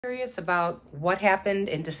Curious about what happened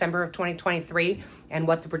in December of 2023 and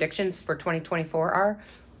what the predictions for 2024 are?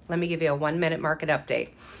 Let me give you a 1-minute market update.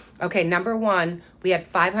 Okay, number one, we had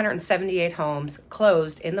 578 homes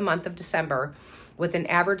closed in the month of December with an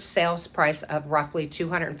average sales price of roughly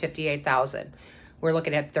 $258,000. We're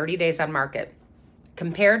looking at 30 days on market.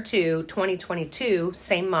 Compared to 2022,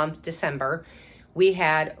 same month, December, we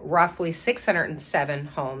had roughly 607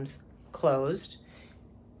 homes closed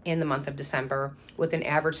in the month of December with an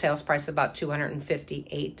average sales price of about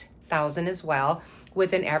 $258,000 as well,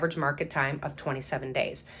 with an average market time of 27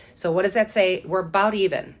 days. So what does that say? We're about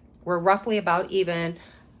even. We're roughly about even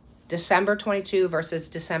December 22 versus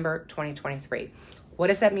December 2023. What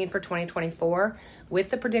does that mean for 2024? With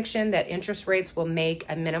the prediction that interest rates will make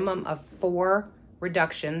a minimum of 4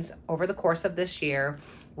 reductions over the course of this year,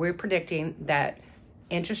 we're predicting that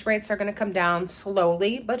interest rates are going to come down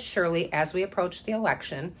slowly but surely as we approach the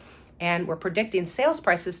election. And we're predicting sales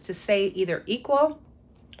prices to stay either equal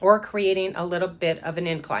or creating a little bit of an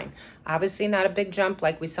incline. Obviously not a big jump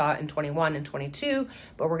like we saw in 21 and 22,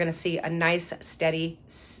 but we're going to see a nice steady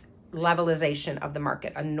levelization of the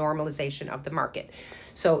market, a normalization of the market.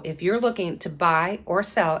 So if you're looking to buy or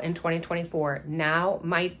sell in 2024, now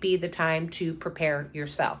might be the time to prepare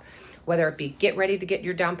yourself. Whether it be get ready to get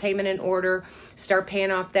your down payment in order, start paying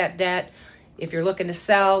off that debt. If you're looking to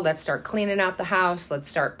sell, let's start cleaning out the house. Let's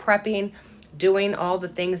start prepping, doing all the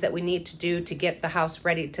things that we need to do to get the house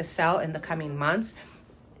ready to sell in the coming months.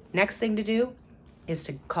 Next thing to do is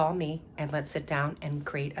to call me and let's sit down and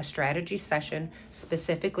create a strategy session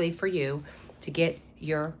specifically for you to get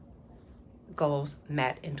your goals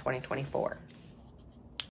met in 2024.